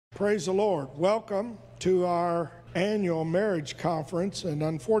Praise the Lord. Welcome to our annual marriage conference. And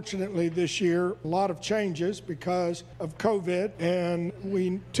unfortunately this year, a lot of changes because of COVID. And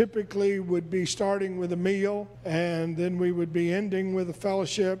we typically would be starting with a meal, and then we would be ending with a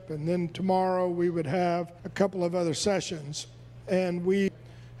fellowship. And then tomorrow we would have a couple of other sessions. And we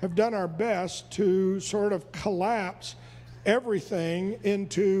have done our best to sort of collapse everything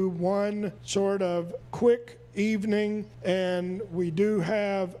into one sort of quick evening. And we do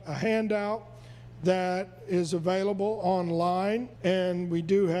have a handout that is available online, and we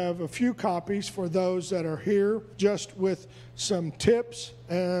do have a few copies for those that are here, just with some tips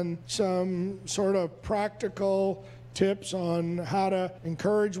and some sort of practical tips on how to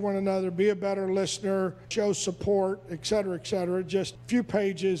encourage one another, be a better listener, show support, etc., etc. Just a few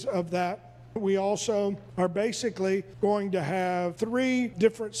pages of that. We also are basically going to have 3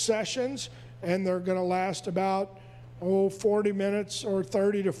 different sessions, and they're going to last about 40 minutes or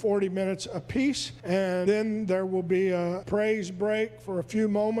 30 to 40 minutes apiece. And then there will be a praise break for a few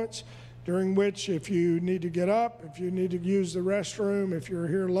moments, during which if you need to get up, if you need to use the restroom, if you're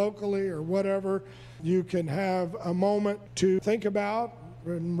here locally or whatever, you can have a moment to think about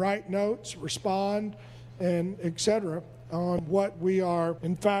and write notes, respond, and etc. on what we are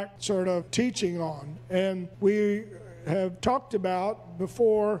in fact sort of teaching on. And we have talked about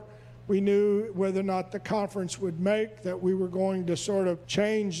before we knew whether or not the conference would make that we were going to sort of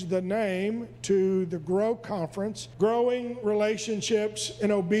change the name to the GROW Conference, Growing Relationships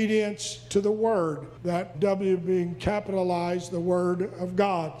in Obedience to the Word, that W being capitalized, the Word of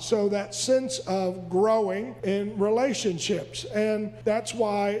God. So that sense of growing in relationships. And that's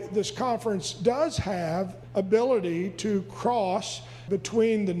why this conference does have ability to cross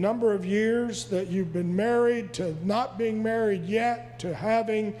between the number of years that you've been married to not being married yet, to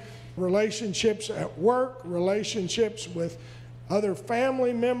having relationships at work, relationships with other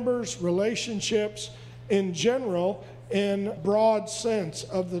family members, relationships in general, in broad sense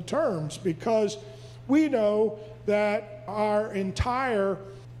of the terms, because we know that our entire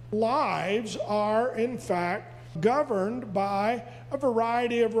lives are in fact governed by a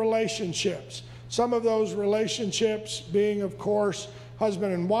variety of relationships. Some of those relationships being, of course,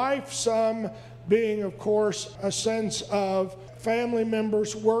 husband and wife, some being, of course, a sense of family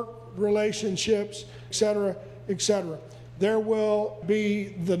members, work relationships, etc., etc. There will be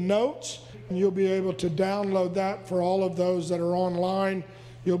the notes, and you'll be able to download that for all of those that are online.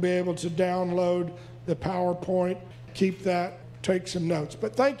 You'll be able to download the PowerPoint, keep that, take some notes.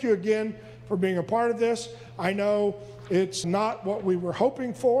 But thank you again for being a part of this. I know it's not what we were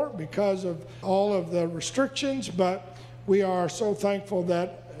hoping for because of all of the restrictions, but we are so thankful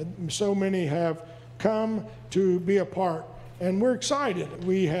that so many have come to be a part. And we're excited.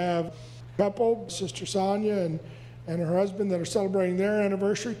 We have a couple, Sister Sonia and her husband, that are celebrating their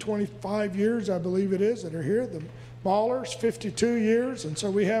anniversary, 25 years, I believe it is, that are here. The Maulers, 52 years. And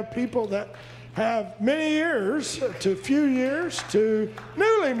so we have people that have many years to few years to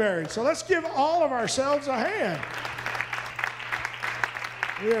newly married. So let's give all of ourselves a hand.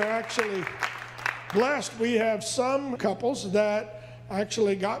 We are actually blessed. We have some couples that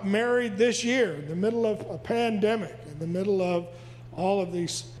actually got married this year in the middle of a pandemic, in the middle of all of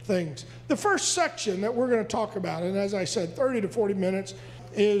these things. The first section that we're going to talk about, and as I said, 30 to 40 minutes,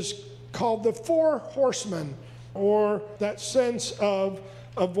 is called the 4 horsemen, or that sense of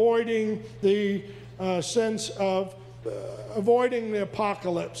avoiding the avoiding the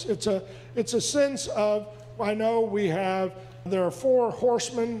apocalypse. It's a sense of, I know there are 4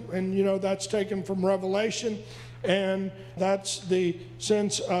 horsemen, and you know that's taken from Revelation. And that's the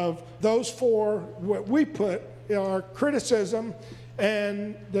sense of those 4, what we put are criticism,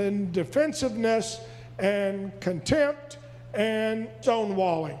 and then defensiveness, and contempt, and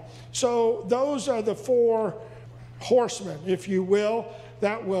stonewalling. So those are the 4 horsemen, if you will,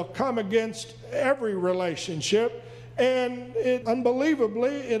 that will come against every relationship. And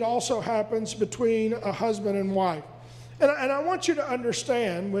unbelievably, it also happens between a husband and wife. And I want you to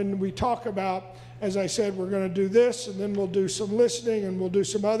understand, when we talk about, as I said, we're going to do this, and then we'll do some listening, and we'll do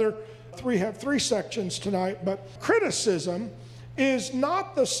some other, have 3 sections tonight. But criticism is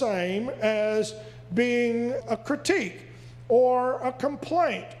not the same as being a critique or a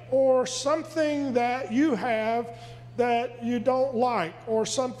complaint or something that you have that you don't like, or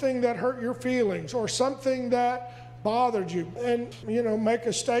something that hurt your feelings, or something that bothered you. And, make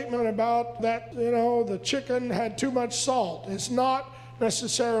a statement about that, the chicken had too much salt. It's not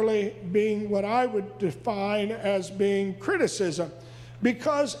necessarily being what I would define as being criticism,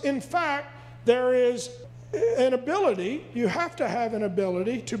 because in fact there is an ability, you have to have an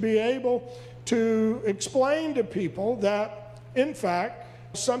ability to be able to explain to people that in fact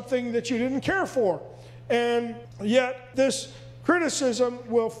something that you didn't care for. And yet this criticism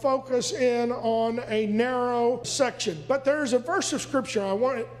will focus in on a narrow section. But there's a verse of Scripture I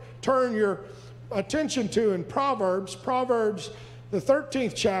want to turn your attention to in Proverbs, the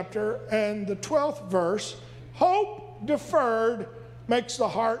 13th chapter and the 12th verse. Hope deferred makes the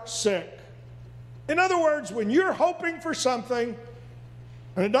heart sick. In other words, when you're hoping for something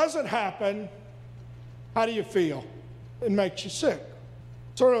and it doesn't happen, how do you feel? It makes you sick.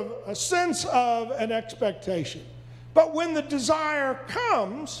 Sort of a sense of an expectation. But when the desire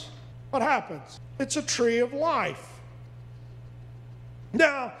comes, what happens? It's a tree of life.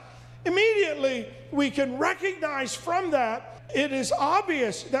 Now, immediately we can recognize from that, it is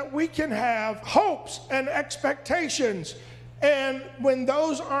obvious that we can have hopes and expectations. And when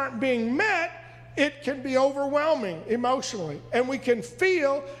those aren't being met, it can be overwhelming emotionally. And we can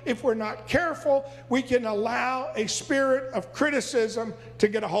feel, if we're not careful, we can allow a spirit of criticism to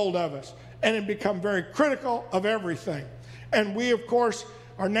get a hold of us and become very critical of everything. And we, of course,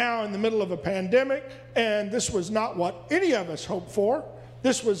 are now in the middle of a pandemic, and this was not what any of us hoped for.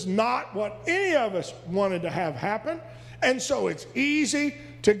 This was not what any of us wanted to have happen. And so it's easy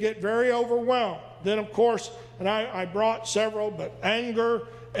to get very overwhelmed. Then, of course, and I brought several, but anger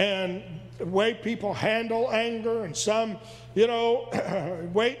and the way people handle anger, and some,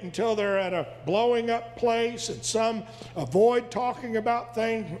 wait until they're at a blowing up place, and some avoid talking about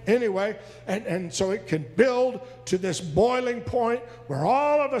things anyway, and so it can build to this boiling point where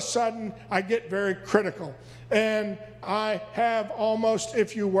all of a sudden I get very critical, and I have almost,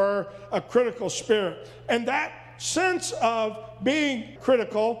 if you were, a critical spirit. And that sense of being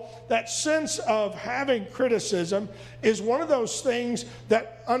critical, that sense of having criticism, is one of those things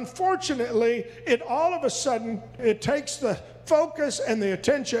that unfortunately it all of a sudden it takes the focus and the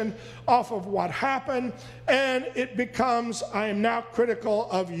attention off of what happened, and it becomes, I am now critical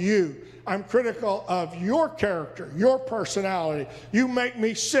of you. I'm critical of your character, your personality. You make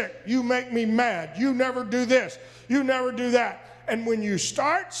me sick. You make me mad. You never do this. You never do that. And when you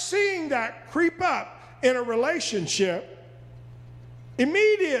start seeing that creep up in a relationship,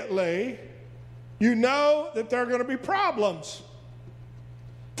 immediately you know that there are going to be problems.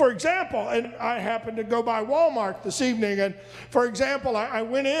 For example, and I happened to go by Walmart this evening, and for example, I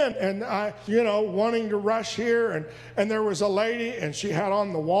went in and wanting to rush here, and there was a lady, and she had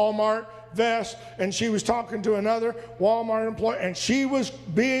on the Walmart vest, and she was talking to another Walmart employee, and she was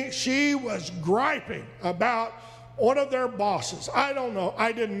griping about one of their bosses. I don't know.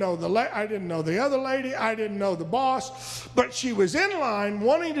 I didn't know the other lady. I didn't know the boss. But she was in line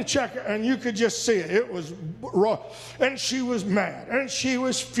wanting to check it, and you could just see it. It was raw. And she was mad, and she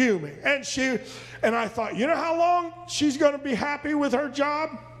was fuming. And I thought, you know how long she's going to be happy with her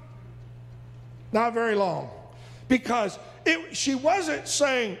job? Not very long. Because she wasn't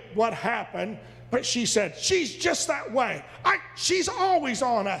saying what happened, but she said, she's just that way. She's always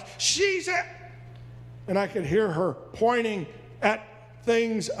on us. And I could hear her pointing at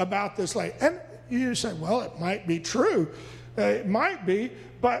things about this lady. And you say, well, it might be true. It might be,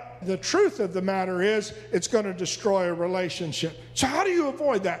 but the truth of the matter is it's going to destroy a relationship. So how do you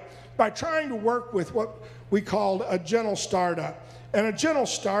avoid that? By trying to work with what we called a gentle startup. And a gentle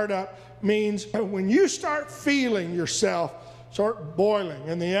startup means when you start feeling yourself start boiling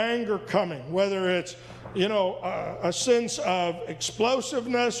and the anger coming, whether it's a sense of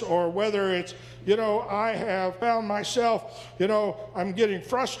explosiveness, or whether it's, I have found myself, I'm getting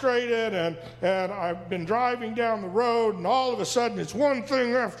frustrated, and I've been driving down the road, and all of a sudden it's one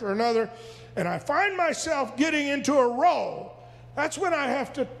thing after another, and I find myself getting into a roll. That's when I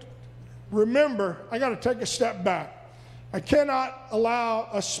have to remember, I got to take a step back. I cannot allow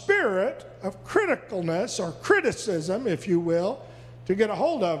a spirit of criticalness or criticism, if you will, to get a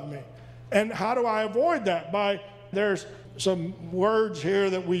hold of me. And how do I avoid that? There's some words here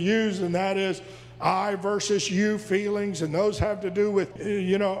that we use, and that is I versus you feelings, and those have to do with,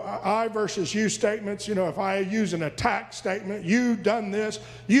 I versus you statements. If I use an attack statement, you've done this,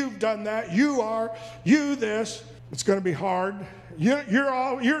 you've done that, you this, it's going to be hard.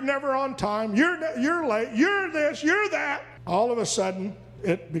 You're never on time, you're late, you're this, you're that. All of a sudden,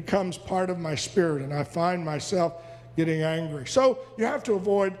 it becomes part of my spirit, and I find myself getting angry. So you have to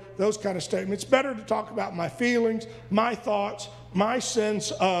avoid those kind of statements. It's better to talk about my feelings, my thoughts, my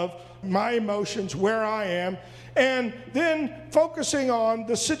sense of my emotions, where I am, and then focusing on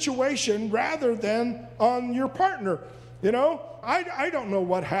the situation rather than on your partner. I don't know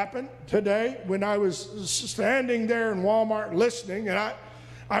what happened today when I was standing there in Walmart listening, and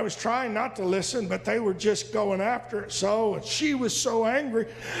I was trying not to listen, but they were just going after it so, and she was so angry.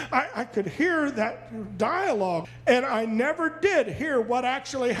 I could hear that dialogue, and I never did hear what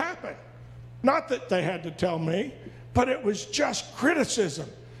actually happened. Not that they had to tell me, but it was just criticism.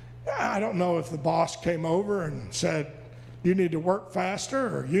 I don't know if the boss came over and said, you need to work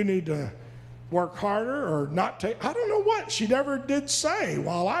faster, or you need to work harder, or not take, I don't know what. She never did say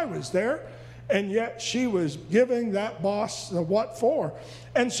while I was there, and yet she was giving that boss the what for.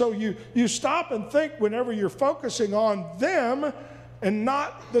 And so you stop and think whenever you're focusing on them and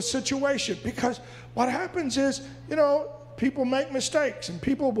not the situation, because what happens is, people make mistakes, and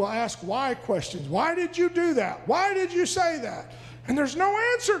people will ask why questions. Why did you do that? Why did you say that? And there's no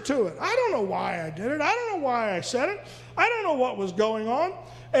answer to it. I don't know why I did it. I don't know why I said it. I don't know what was going on.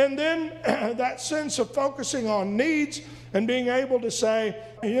 And then that sense of focusing on needs and being able to say,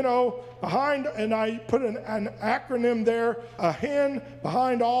 behind, and I put an acronym there, a hen,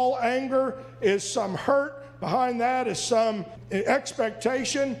 behind all anger is some hurt, behind that is some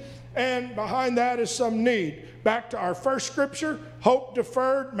expectation, and behind that is some need. Back to our first scripture, hope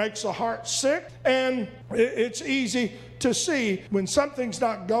deferred makes the heart sick, and it's easy to see when something's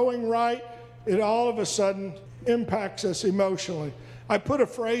not going right, it all of a sudden impacts us emotionally. I put a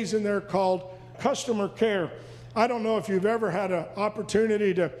phrase in there called customer care. I don't know if you've ever had an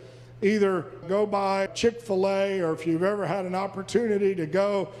opportunity to either go by Chick-fil-A, or if you've ever had an opportunity to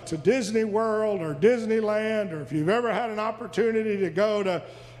go to Disney World or Disneyland, or if you've ever had an opportunity to go to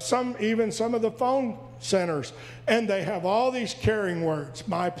even some of the phone centers, and they have all these caring words.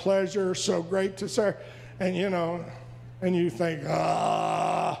 My pleasure, so great to serve. And and you think,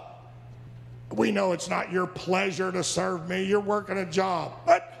 we know it's not your pleasure to serve me. You're working a job.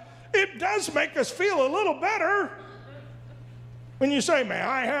 But it does make us feel a little better when you say, may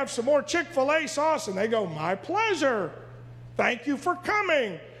I have some more Chick-fil-A sauce? And they go, my pleasure. Thank you for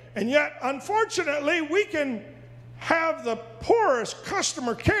coming. And yet, unfortunately, we can have the poorest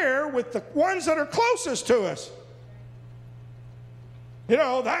customer care with the ones that are closest to us.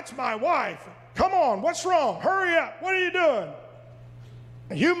 That's my wife. Come on, what's wrong? Hurry up. What are you doing?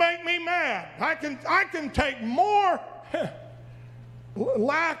 You make me mad. I can take more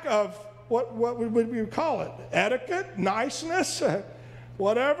lack of what would we call it? Etiquette, niceness,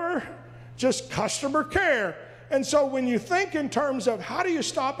 whatever, just customer care. And so when you think in terms of how do you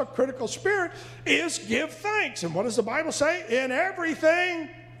stop a critical spirit, is give thanks. And what does the Bible say? In everything,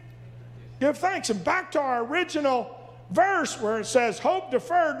 give thanks. And back to our original verse where it says, hope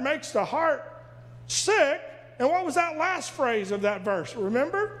deferred makes the heart sick. And what was that last phrase of that verse?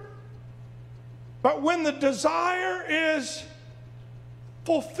 Remember? But when the desire is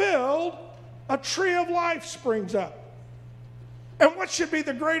fulfilled, a tree of life springs up. And what should be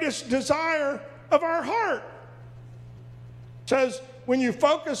the greatest desire of our heart? It says, when you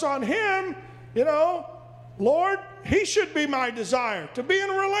focus on Him, Lord, He should be my desire, to be in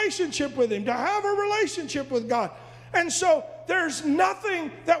a relationship with Him, to have a relationship with God. And so there's nothing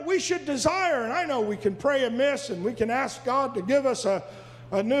that we should desire. And I know we can pray amiss, and we can ask God to give us a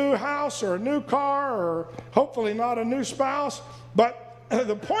new house or a new car, or hopefully not a new spouse. But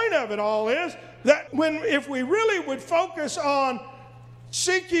the point of it all is that if we really would focus on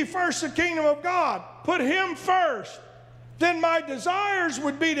seek ye first the kingdom of God, put Him first, then my desires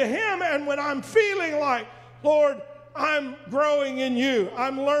would be to Him. And when I'm feeling like, Lord, I'm growing in you,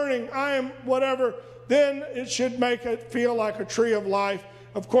 I'm learning, I am whatever, then it should make it feel like a tree of life.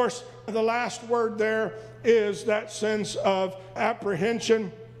 Of course, the last word there is that sense of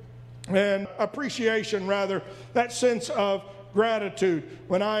apprehension and appreciation, rather, that sense of gratitude.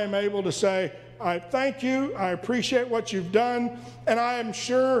 When I am able to say, I thank you, I appreciate what you've done, and I am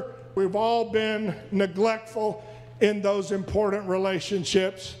sure we've all been neglectful in those important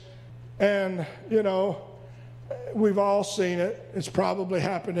relationships. And, we've all seen it. It's probably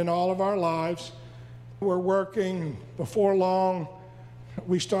happened in all of our lives. We're working, before long,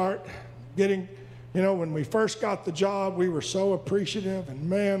 we start getting, when we first got the job, we were so appreciative, and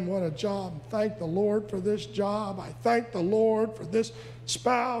man, what a job. Thank the Lord for this job. I thank the Lord for this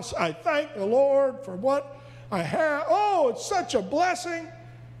spouse. I thank the Lord for what I have. Oh, it's such a blessing.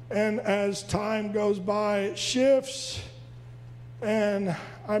 And as time goes by, it shifts, and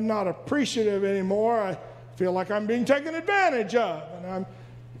I'm not appreciative anymore. I feel like I'm being taken advantage of, and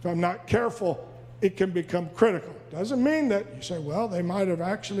if I'm not careful, it can become critical. Doesn't mean that you say, well, they might have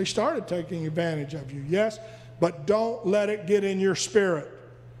actually started taking advantage of you. Yes, but don't let it get in your spirit.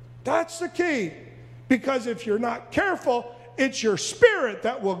 That's the key. Because if you're not careful, it's your spirit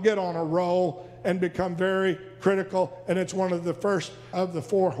that will get on a roll and become very critical. And it's one of the first of the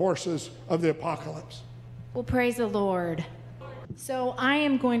 4 horses of the apocalypse. Well, praise the Lord. So I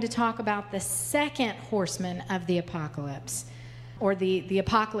am going to talk about the second horseman of the apocalypse, or the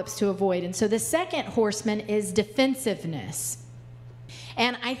apocalypse to avoid. And so the second horseman is defensiveness.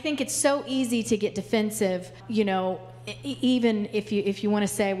 And I think it's so easy to get defensive, you know, even if you want to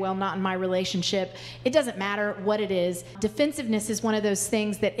say, well, not in my relationship. It doesn't matter what it is. Defensiveness is one of those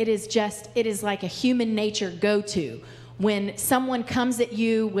things that it is like a human nature go-to. When someone comes at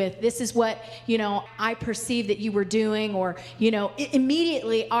you with, this is what, you know, I perceive that you were doing, or, you know,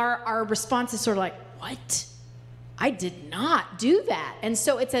 immediately our response is sort of like, what? I did not do that. And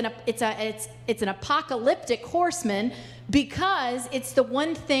so it's an apocalyptic horseman, because it's the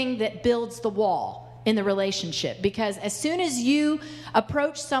one thing that builds the wall in the relationship. Because as soon as you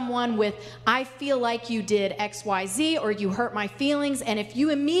approach someone with, I feel like you did X, Y, Z, or you hurt my feelings, and if you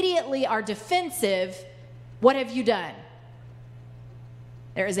immediately are defensive, what have you done?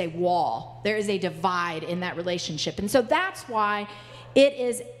 There is a wall. There is a divide in that relationship. And so that's why it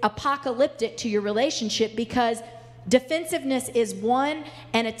is apocalyptic to your relationship, because defensiveness is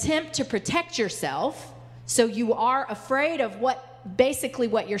an attempt to protect yourself. So you are afraid of basically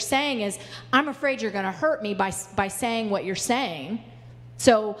what you're saying is, I'm afraid you're going to hurt me by saying what you're saying.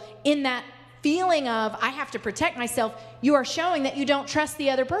 So in that feeling of, I have to protect myself, you are showing that you don't trust the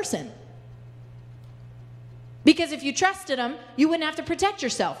other person. Because if you trusted them, you wouldn't have to protect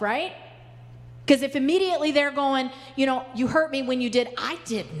yourself, right? Because if immediately they're going, you know, you hurt me when you did, I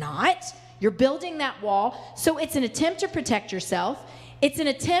did not. You're building that wall. So it's an attempt to protect yourself. It's an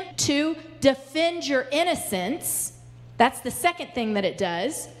attempt to defend your innocence. That's the second thing that it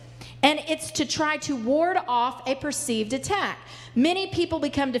does. And it's to try to ward off a perceived attack. Many people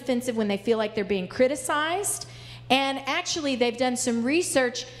become defensive when they feel like they're being criticized. And actually, they've done some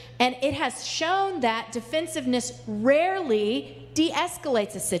research, and it has shown that defensiveness rarely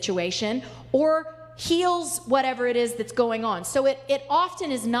de-escalates a situation or heals whatever it is that's going on. So it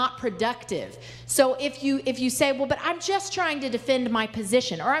often is not productive. So if you say, well, but I'm just trying to defend my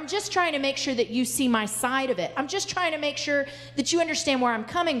position, or I'm just trying to make sure that you see my side of it, I'm just trying to make sure that you understand where I'm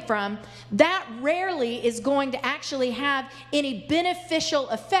coming from, that rarely is going to actually have any beneficial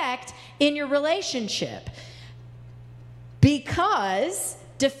effect in your relationship. Because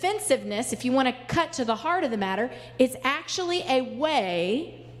defensiveness, if you want to cut to the heart of the matter, is actually a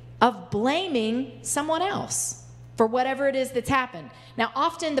way of blaming someone else for whatever it is that's happened. Now,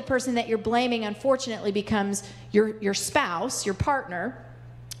 often the person that you're blaming, unfortunately, becomes your spouse, your partner,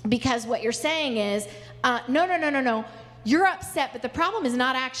 because what you're saying is, no, you're upset, but the problem is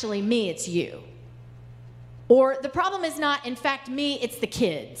not actually me, it's you. Or the problem is not, in fact, me, it's the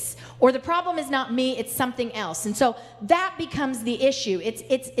kids. Or the problem is not me, it's something else. And so that becomes the issue.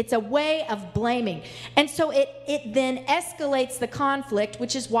 It's a way of blaming. And so it then escalates the conflict,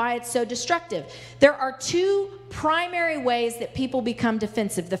 which is why it's so destructive. There are two primary ways that people become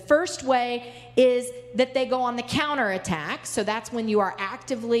defensive. The first way is that they go on the counterattack. So that's when you are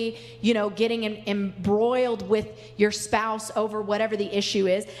actively, you know, getting embroiled with your spouse over whatever the issue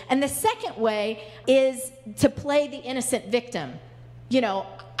is. And the second way is to play the innocent victim. You know,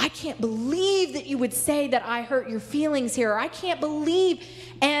 I can't believe that you would say that I hurt your feelings here. Or I can't believe.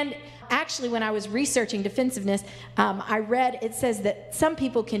 And actually, when I was researching defensiveness, I read it says that some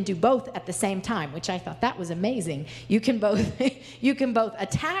people can do both at the same time, which I thought that was amazing. You can both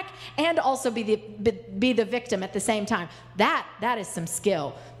attack and also be the victim at the same time. That is some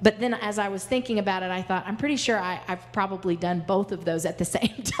skill. But then as I was thinking about it, I thought, I'm pretty sure I've probably done both of those at the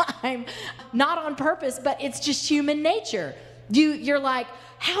same time. Not on purpose, but it's just human nature. You're like,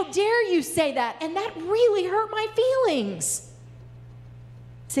 how dare you say that? And that really hurt my feelings.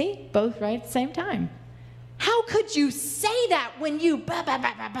 See, both right at the same time. How could you say that when you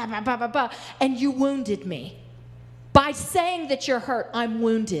and you wounded me? By saying that you're hurt, I'm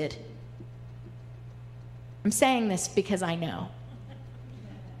wounded. I'm saying this because I know.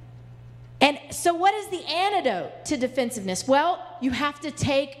 And so what is the antidote to defensiveness? Well, you have to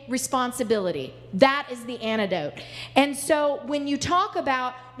take responsibility. That is the antidote. And so when you talk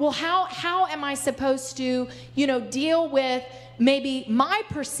about, well, how am I supposed to, you know, deal with maybe my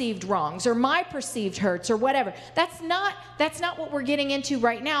perceived wrongs or my perceived hurts or whatever. That's not what we're getting into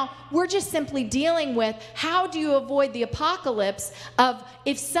right now. We're just simply dealing with how do you avoid the apocalypse of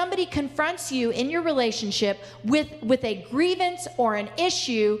if somebody confronts you in your relationship with a grievance or an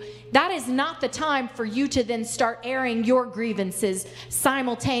issue, that is not the time for you to then start airing your grievances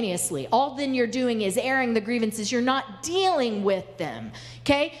simultaneously. All then you're doing is airing the grievances. You're not dealing with them.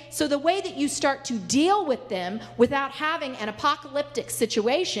 Okay? So the way that you start to deal with them without having an apocalyptic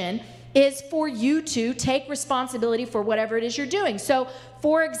situation is for you to take responsibility for whatever it is you're doing. So,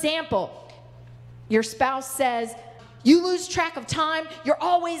 for example, your spouse says, You lose track of time. You're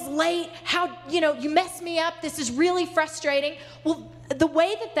always late. How, you mess me up. This is really frustrating. Well, the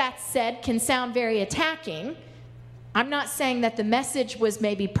way that that's said can sound very attacking. I'm not saying that the message was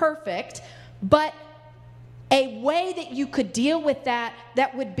maybe perfect, but a way that you could deal with that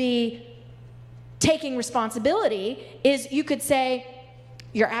would be taking responsibility is you could say,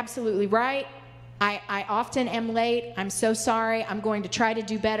 you're absolutely right. I often am late. I'm so sorry. I'm going to try to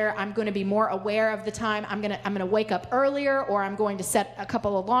do better. I'm going to be more aware of the time. I'm going to wake up earlier, or I'm going to set a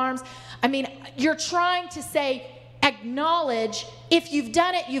couple alarms. I mean, you're trying to say, acknowledge, if you've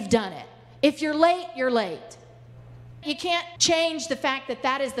done it, you've done it. If you're late, you're late. You can't change the fact that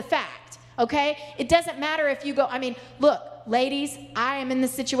that is the fact, okay? It doesn't matter if you go, look, ladies, I am in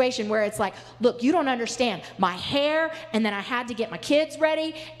this situation where it's like, look, you don't understand. My hair, and then I had to get my kids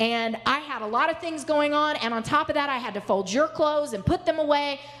ready, and I had a lot of things going on, and on top of that, I had to fold your clothes and put them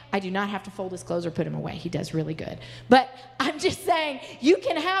away. I do not have to fold his clothes or put him away. He does really good. But I'm just saying, you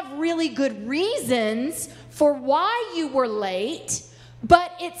can have really good reasons for why you were late,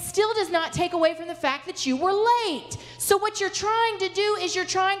 but it still does not take away from the fact that you were late. So what you're trying to do is you're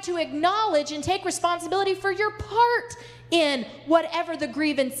trying to acknowledge and take responsibility for your part in whatever the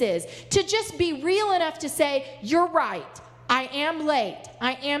grievance is. To just be real enough to say, you're right. I am late.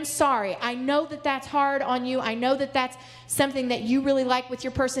 I am sorry. I know that that's hard on you. I know that that's something that you really like with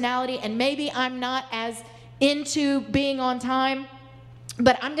your personality, and maybe I'm not as into being on time,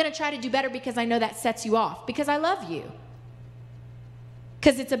 but I'm going to try to do better because I know that sets you off, because I love you.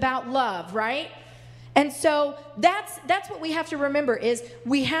 Because it's about love, right? And so that's what we have to remember is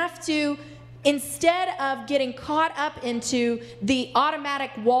we have to, instead of getting caught up into the automatic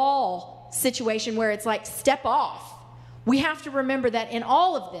wall situation where it's like step off, we have to remember that in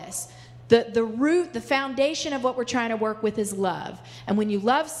all of this, the root, the foundation of what we're trying to work with is love. And when you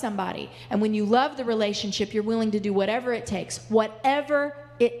love somebody and when you love the relationship, you're willing to do whatever it takes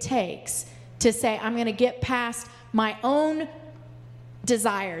to say, I'm going to get past my own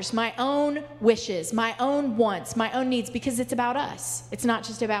desires, my own wishes, my own wants, my own needs, because it's about us. It's not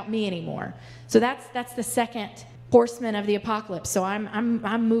just about me anymore. So that's the second horseman of the apocalypse. So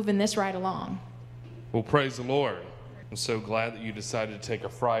I'm moving this right along. Well, praise the Lord. I'm so glad that you decided to take a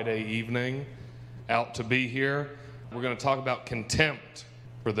Friday evening out to be here. We're going to talk about contempt.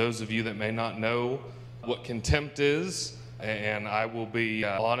 For those of you that may not know what contempt is, and I will be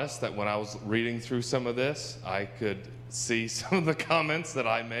honest that when I was reading through some of this, I could see some of the comments that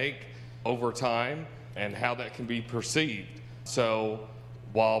I make over time and how that can be perceived. So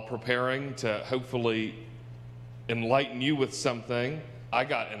while preparing to hopefully enlighten you with something, I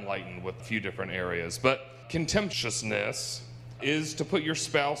got enlightened with a few different areas. But contemptuousness is to put your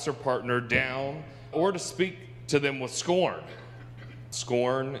spouse or partner down or to speak to them with scorn.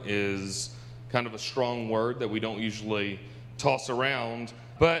 Scorn is kind of a strong word that we don't usually toss around,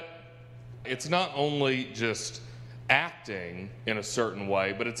 but it's not only just acting in a certain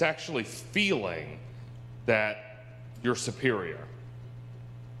way, but it's actually feeling that you're superior.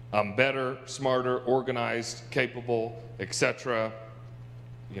 I'm better, smarter, organized, capable, etc.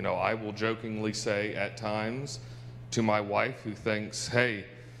 You know, I will jokingly say at times to my wife who thinks, hey,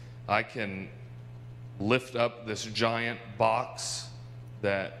 I can lift up this giant box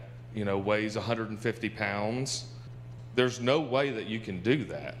that, weighs 150 pounds. There's no way that you can do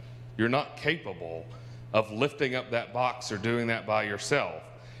that. You're not capable of lifting up that box or doing that by yourself.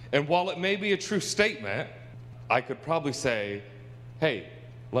 And while it may be a true statement, I could probably say, hey,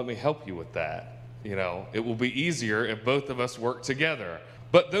 let me help you with that. It will be easier if both of us work together.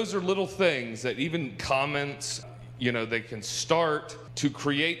 But those are little things that even comments, they can start to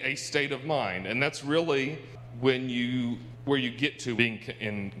create a state of mind. And that's really where you get to being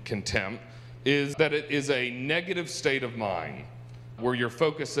in contempt, is that it is a negative state of mind where you're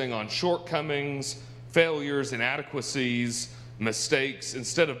focusing on shortcomings, failures, inadequacies, mistakes,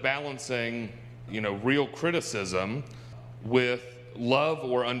 instead of balancing, real criticism with love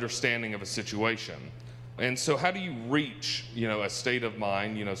or understanding of a situation. And so how do you reach, a state of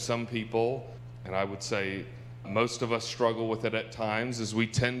mind? Some people, and I would say most of us struggle with it at times, is we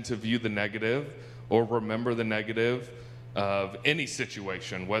tend to view the negative or remember the negative of any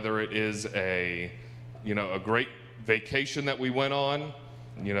situation, whether it is a great vacation that we went on.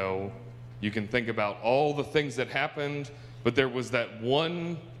 You can think about all the things that happened, but there was that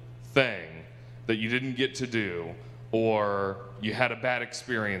one thing that you didn't get to do, or you had a bad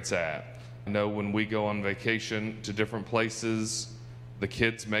experience at. When we go on vacation to different places, the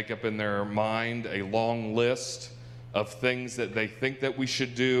kids make up in their mind a long list of things that they think that we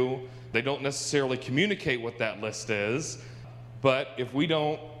should do. They don't necessarily communicate what that list is, but if we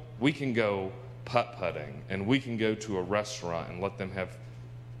don't, we can go putt-putting, and we can go to a restaurant and let them have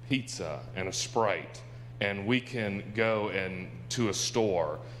pizza and a Sprite, and we can go to a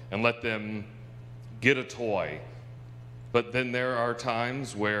store and let them get a toy. But then there are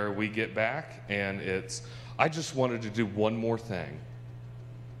times where we get back and it's, I just wanted to do one more thing.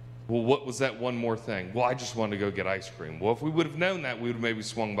 Well, what was that one more thing? Well, I just wanted to go get ice cream. Well, if we would have known that, we would have maybe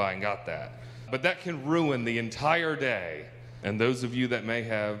swung by and got that. But that can ruin the entire day. And those of you that may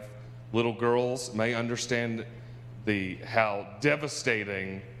have little girls may understand how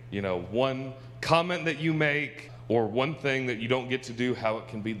devastating, one comment that you make or one thing that you don't get to do, how it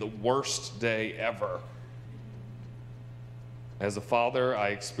can be the worst day ever. As a father, I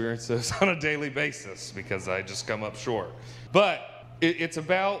experience this on a daily basis because I just come up short. But it's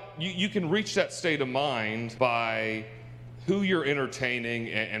about, you can reach that state of mind by who you're entertaining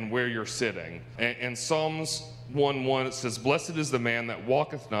and where you're sitting. And Psalms 1:1, it says, "Blessed is the man that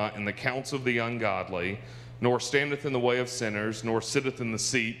walketh not in the counsel of the ungodly, nor standeth in the way of sinners, nor sitteth in the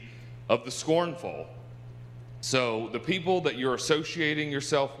seat of the scornful." So the people that you're associating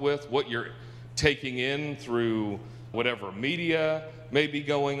yourself with, what you're taking in through whatever media may be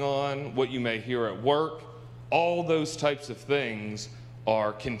going on, what you may hear at work, all those types of things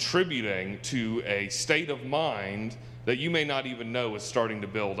are contributing to a state of mind that you may not even know is starting to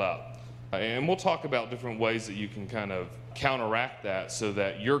build up. And we'll talk about different ways that you can kind of counteract that so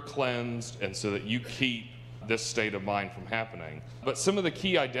that you're cleansed and so that you keep this state of mind from happening. But some of the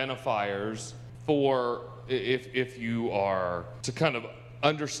key identifiers for if you are to kind of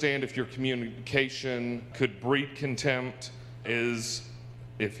understand if your communication could breed contempt is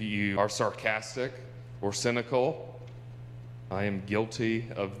if you are sarcastic or cynical. I am guilty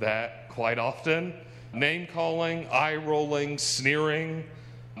of that quite often. Name calling, eye rolling, sneering,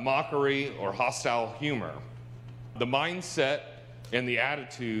 mockery, or hostile humor. The mindset and the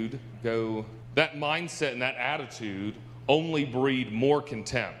attitude that mindset and that attitude only breed more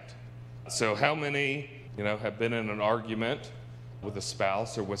contempt. So how many, have been in an argument with a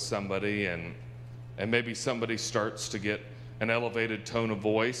spouse or with somebody and maybe somebody starts to get an elevated tone of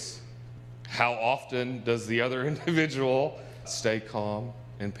voice? How often does the other individual stay calm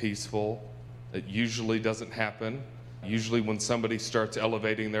and peaceful? It usually doesn't happen. Usually when somebody starts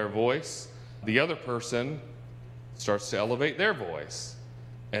elevating their voice, the other person starts to elevate their voice.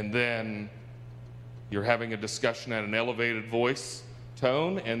 And then you're having a discussion at an elevated voice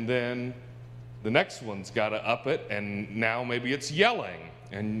tone, and then the next one's got to up it, and now maybe it's yelling.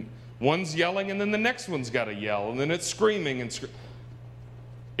 And one's yelling, and then the next one's got to yell, and then it's screaming and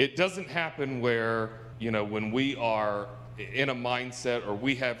It doesn't happen where, when we are in a mindset or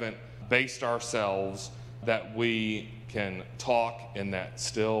we haven't based ourselves that we can talk in that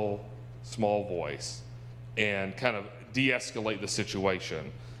still, small voice and kind of de-escalate the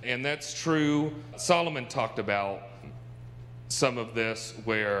situation. And that's true. Solomon talked about some of this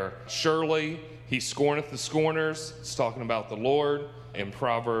where surely he scorneth the scorners. It's talking about the Lord in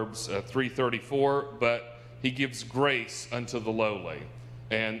Proverbs 3:34, but he gives grace unto the lowly.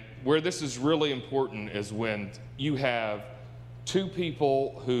 And where this is really important is when you have two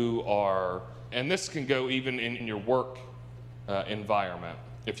people who are, and this can go even in your work environment.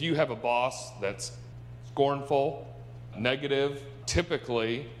 If you have a boss that's scornful, negative,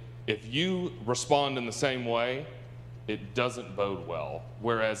 typically, if you respond in the same way, it doesn't bode well.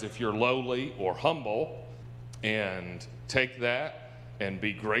 Whereas if you're lowly or humble and take that and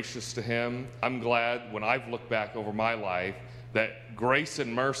be gracious to him, I'm glad when I've looked back over my life that grace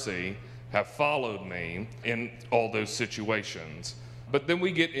and mercy have followed me in all those situations. But then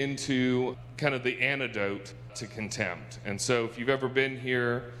we get into kind of the antidote to contempt. And so if you've ever been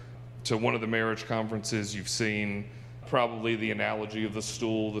here to one of the marriage conferences, you've seen probably the analogy of the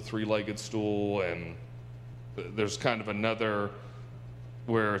stool, the three-legged stool, and there's kind of another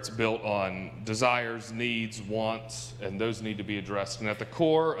where it's built on desires, needs, wants, and those need to be addressed. And at the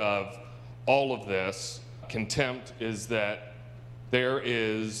core of all of this, contempt is that there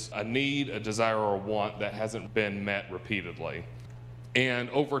is a need, a desire, or a want that hasn't been met repeatedly. And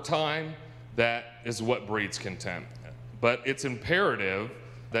over time, that is what breeds contempt. But it's imperative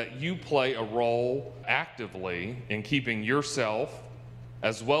that you play a role actively in keeping yourself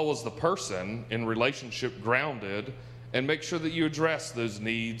as well as the person in relationship grounded, and make sure that you address those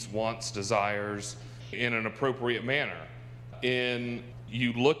needs, wants, desires in an appropriate manner.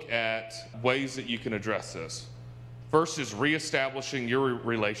 You look at ways that you can address this. First is reestablishing your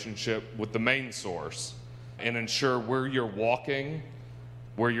relationship with the main source and ensure where you're walking,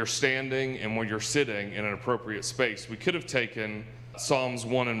 where you're standing, and where you're sitting in an appropriate space. We could have taken Psalms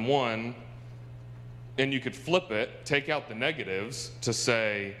 1:1 and you could flip it, take out the negatives to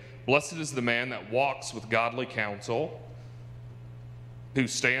say, blessed is the man that walks with godly counsel, who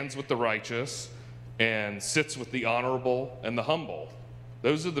stands with the righteous, and sits with the honorable and the humble.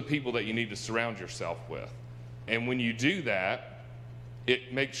 Those are the people that you need to surround yourself with. And when you do that,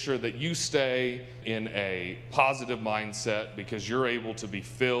 it makes sure that you stay in a positive mindset, because you're able to be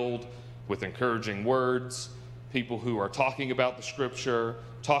filled with encouraging words. People who are talking about the scripture,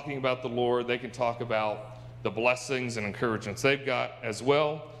 talking about the Lord, they can talk about the blessings and encouragements they've got as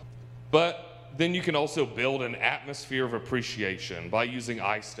well. But then you can also build an atmosphere of appreciation by using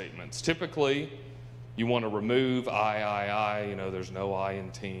I statements. Typically, you want to remove I. You know, there's no I in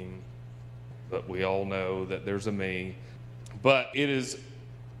team, but we all know that there's a me. But it is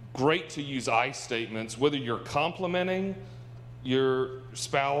great to use I statements, whether you're complimenting your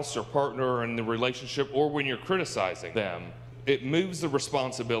spouse or partner in the relationship or when you're criticizing them. It moves the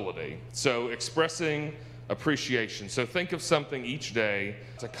responsibility. So expressing appreciation. So think of something each day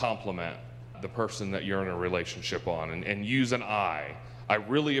to compliment the person that you're in a relationship on, and use an I. I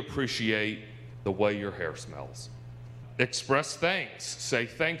really appreciate the way your hair smells. Express thanks. Say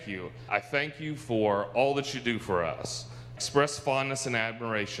thank you. I thank you for all that you do for us. Express fondness and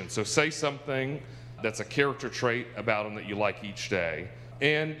admiration. So say something that's a character trait about them that you like each day.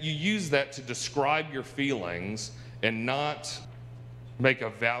 And you use that to describe your feelings and not make a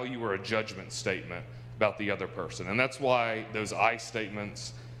value or a judgment statement about the other person. And that's why those I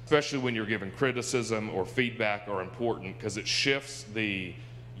statements, especially when you're giving criticism or feedback, are important, because it shifts the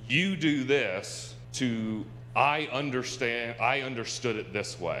you do this to I understand, I understood it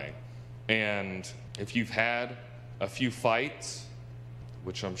this way. And if you've had a few fights,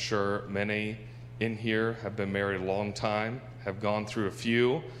 which I'm sure many in here have been married a long time, have gone through a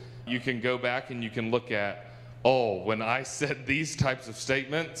few, you can go back and you can look at, oh, when I said these types of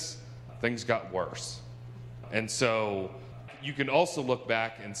statements, things got worse. And so you can also look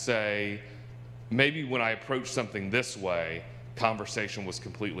back and say, maybe when I approached something this way, conversation was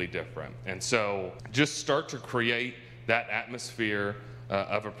completely different. And so just start to create that atmosphere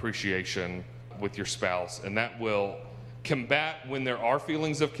of appreciation with your spouse, and that will combat when there are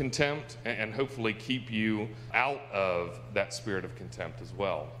feelings of contempt, and hopefully keep you out of that spirit of contempt as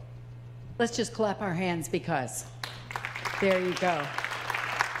well. Let's just clap our hands, because there you go.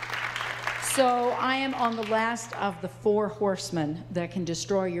 So I am on the last of the 4 horsemen that can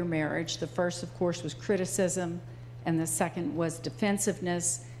destroy your marriage. The first, of course, was criticism, and the second was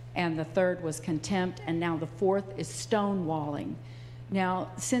defensiveness, and the third was contempt, and now the fourth is stonewalling. Now,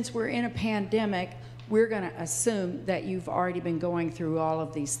 since we're in a pandemic, we're going to assume that you've already been going through all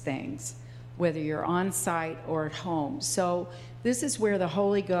of these things, whether you're on site or at home. So this is where the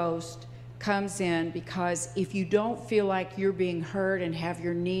Holy Ghost comes in, because if you don't feel like you're being heard and have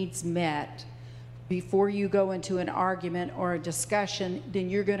your needs met before you go into an argument or a discussion, then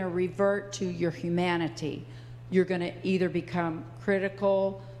you're going to revert to your humanity. You're going to either become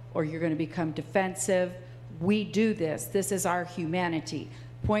critical or you're going to become defensive. We do this. This is our humanity.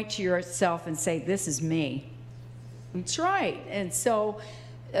 Point to yourself and say, this is me. That's right. And so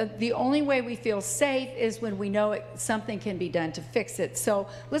the only way we feel safe is when we know something can be done to fix it. So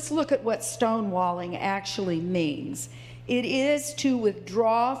let's look at what stonewalling actually means. It is to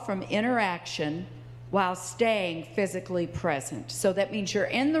withdraw from interaction while staying physically present. So that means you're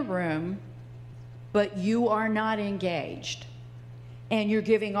in the room, but you are not engaged. And you're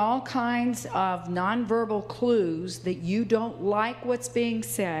giving all kinds of nonverbal clues that you don't like what's being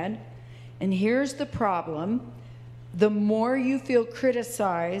said. And here's the problem. The more you feel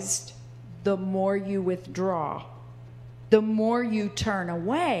criticized, the more you withdraw. The more you turn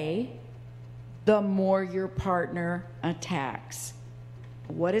away, the more your partner attacks.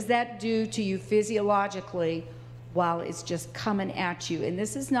 What does that do to you physiologically while it's just coming at you? And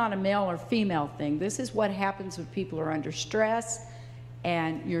this is not a male or female thing. This is what happens when people are under stress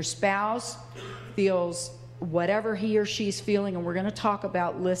and your spouse feels whatever he or she's feeling, and we're going to talk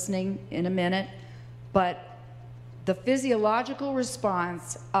about listening in a minute, but the physiological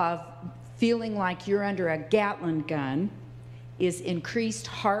response of feeling like you're under a Gatling gun is increased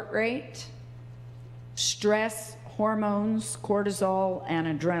heart rate, stress hormones, cortisol,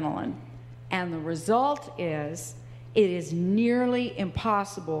 and adrenaline. And the result is it is nearly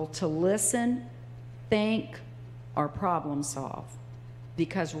impossible to listen, think, or problem solve.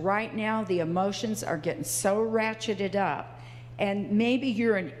 Because right now the emotions are getting so ratcheted up. And maybe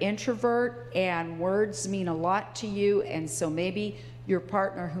you're an introvert and words mean a lot to you, and so maybe your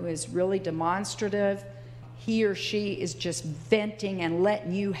partner who is really demonstrative, he or she is just venting and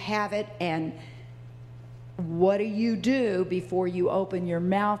letting you have it, and what do you do before you open your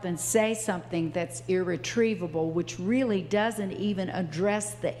mouth and say something that's irretrievable, which really doesn't even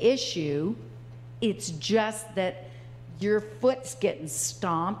address the issue? It's just that your foot's getting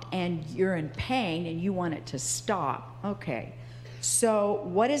stomped and you're in pain and you want it to stop. Okay, so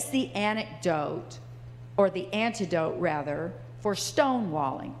what is the antidote, or the antidote rather, for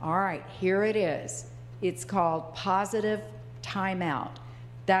stonewalling? All right, here it is. It's called positive timeout.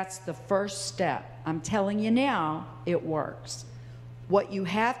 That's the first step. I'm telling you now, it works. What you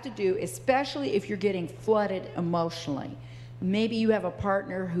have to do, especially if you're getting flooded emotionally, maybe you have a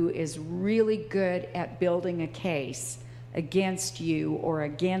partner who is really good at building a case against you or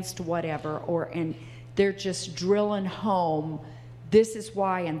against whatever, and they're just drilling home, this is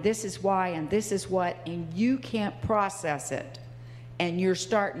why, and this is why, and this is what, and you can't process it, and you're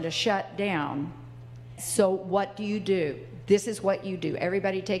starting to shut down. So what do? This is what you do.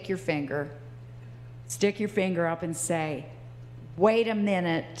 Everybody take your finger, stick your finger up and say, wait a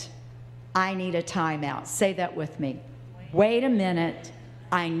minute, I need a timeout. Say that with me. Wait a minute,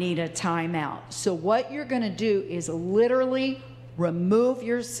 I need a timeout. So what you're going to do is literally remove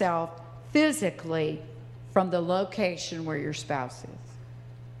yourself physically from the location where your spouse is.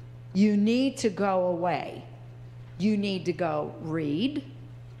 You need to go away. You need to go read.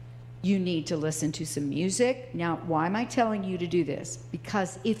 You need to listen to some music. Now, why am I telling you to do this?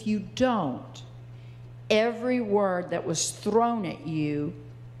 Because if you don't, every word that was thrown at you,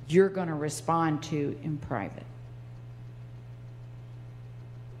 you're going to respond to in private.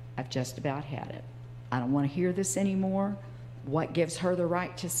 I've just about had it. I don't want to hear this anymore. What gives her the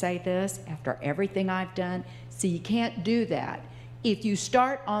right to say this after everything I've done? See, you can't do that. If you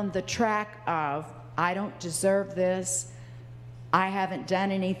start on the track of, I don't deserve this, I haven't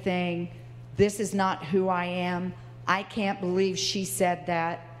done anything, this is not who I am, I can't believe she said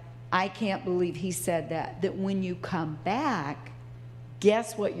that, I can't believe he said that, that when you come back,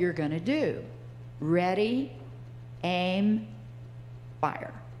 guess what you're going to do? Ready, aim,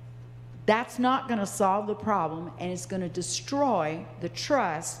 fire. That's not going to solve the problem, and it's going to destroy the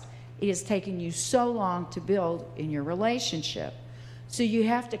trust it has taken you so long to build in your relationship. So you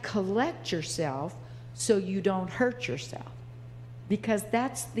have to collect yourself so you don't hurt yourself, because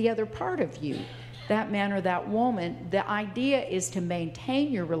that's the other part of you, that man or that woman. The idea is to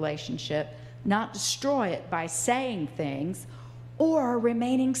maintain your relationship, not destroy it by saying things or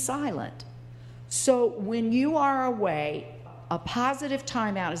remaining silent. So when you are away, a positive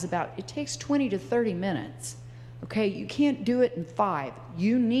timeout is about, it takes 20 to 30 minutes. Okay, you can't do it in 5.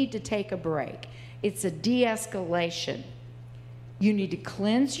 You need to take a break. It's a de-escalation. You need to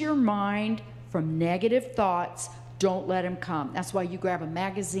cleanse your mind from negative thoughts. Don't let them come. That's why you grab a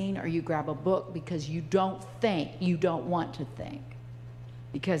magazine or you grab a book, because you don't think, you don't want to think.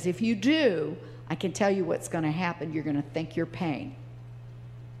 Because if you do, I can tell you what's going to happen. You're going to think your pain.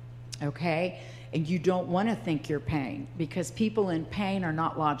 Okay? And you don't want to think your pain, because people in pain are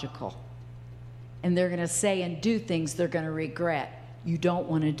not logical. And they're going to say and do things they're going to regret. You don't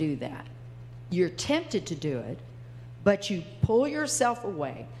want to do that. You're tempted to do it, but you pull yourself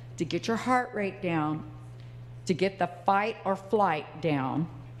away to get your heart rate down, to get the fight or flight down,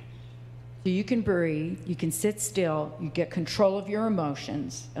 so you can breathe, you can sit still, you get control of your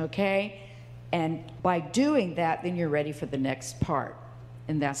emotions, okay? And by doing that, then you're ready for the next part.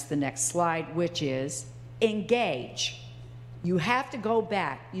 And that's the next slide, which is engage. You have to go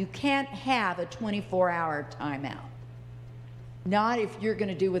back. You can't have a 24-hour timeout. Not if you're going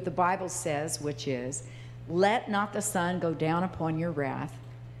to do what the Bible says, which is, let not the sun go down upon your wrath,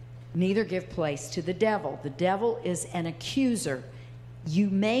 neither give place to the devil. The devil is an accuser. You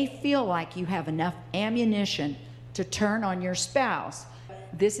may feel like you have enough ammunition to turn on your spouse.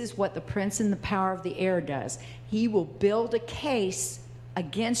 This is what the prince in the power of the air does. He will build a case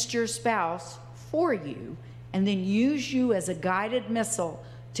against your spouse for you, and then use you as a guided missile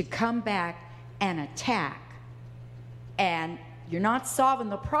to come back and attack. And you're not solving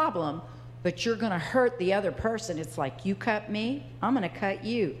the problem, but you're going to hurt the other person. It's like, you cut me, I'm going to cut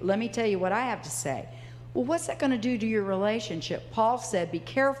you. Let me tell you what I have to say. Well, what's that going to do to your relationship? Paul said, be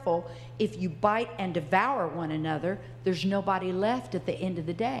careful. If you bite and devour one another, there's nobody left at the end of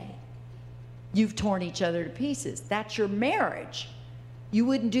the day. You've torn each other to pieces. That's your marriage. You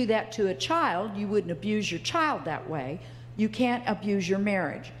wouldn't do that to a child. You wouldn't abuse your child that way. You can't abuse your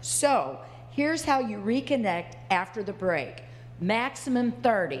marriage. So here's how you reconnect after the break. Maximum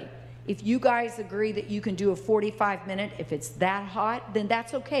 30. If you guys agree that you can do a 45-minute, if it's that hot, then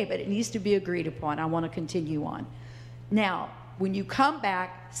that's okay, but it needs to be agreed upon. I want to continue on. Now, when you come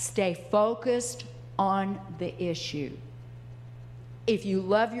back, stay focused on the issue. If you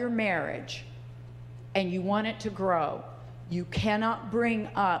love your marriage, and you want it to grow, you cannot bring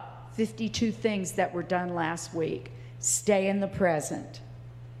up 52 things that were done last week. Stay in the present.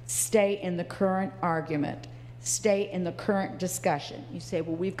 Stay in the current argument. Stay in the current discussion. You say,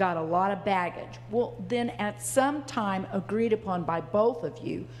 well, we've got a lot of baggage. Well, then at some time agreed upon by both of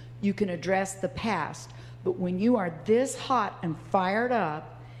you, you can address the past. But when you are this hot and fired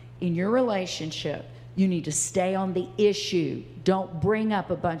up in your relationship, you need to stay on the issue. Don't bring up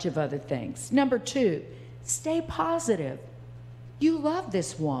a bunch of other things. Number 2, stay positive. You love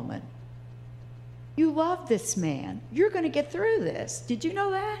this woman. You love this man. You're going to get through this. Did you know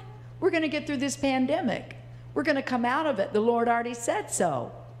that? We're going to get through this pandemic. We're going to come out of it. The Lord already said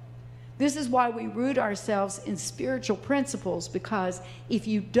so. This is why we root ourselves in spiritual principles, because if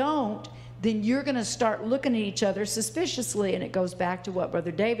you don't, then you're going to start looking at each other suspiciously, and it goes back to what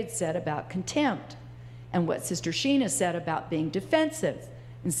Brother David said about contempt and what Sister Sheena said about being defensive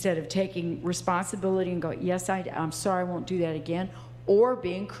instead of taking responsibility and going, yes, I'm sorry, I won't do that again, or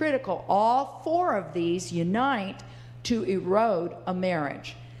being critical. All 4 of these unite to erode a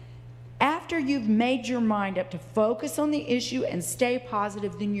marriage. After you've made your mind up to focus on the issue and stay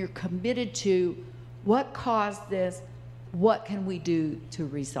positive, then you're committed to what caused this, what can we do to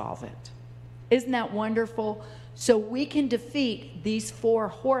resolve it. Isn't that wonderful? So we can defeat these 4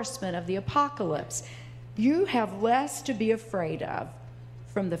 horsemen of the apocalypse. You have less to be afraid of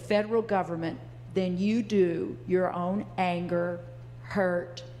from the federal government than you do your own anger,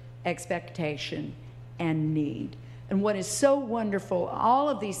 hurt, expectation, and need. And what is so wonderful, all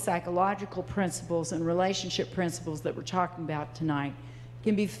of these psychological principles and relationship principles that we're talking about tonight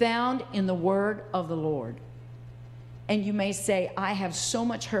can be found in the Word of the Lord. And you may say, I have so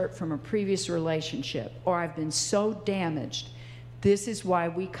much hurt from a previous relationship, or I've been so damaged. This is why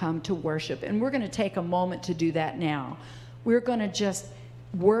we come to worship. And we're going to take a moment to do that now. We're going to just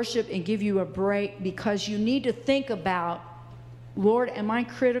worship and give you a break, because you need to think about, Lord, am I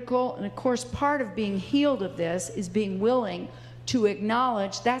critical? And of course, part of being healed of this is being willing to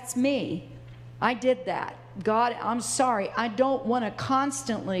acknowledge, that's me. I did that. God, I'm sorry. I don't want to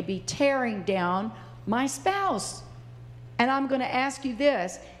constantly be tearing down my spouse. And I'm going to ask you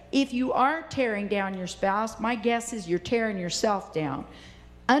this. If you aren't tearing down your spouse, my guess is you're tearing yourself down.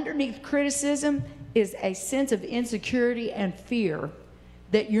 Underneath criticism is a sense of insecurity and fear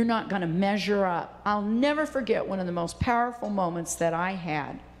that you're not going to measure up. I'll never forget one of the most powerful moments that I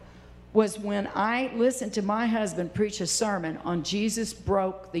had was when I listened to my husband preach a sermon on Jesus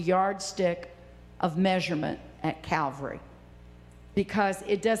broke the yardstick of measurement at Calvary. Because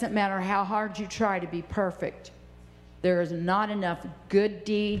it doesn't matter how hard you try to be perfect. There is not enough good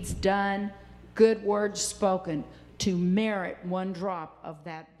deeds done, good words spoken to merit one drop of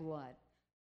that blood.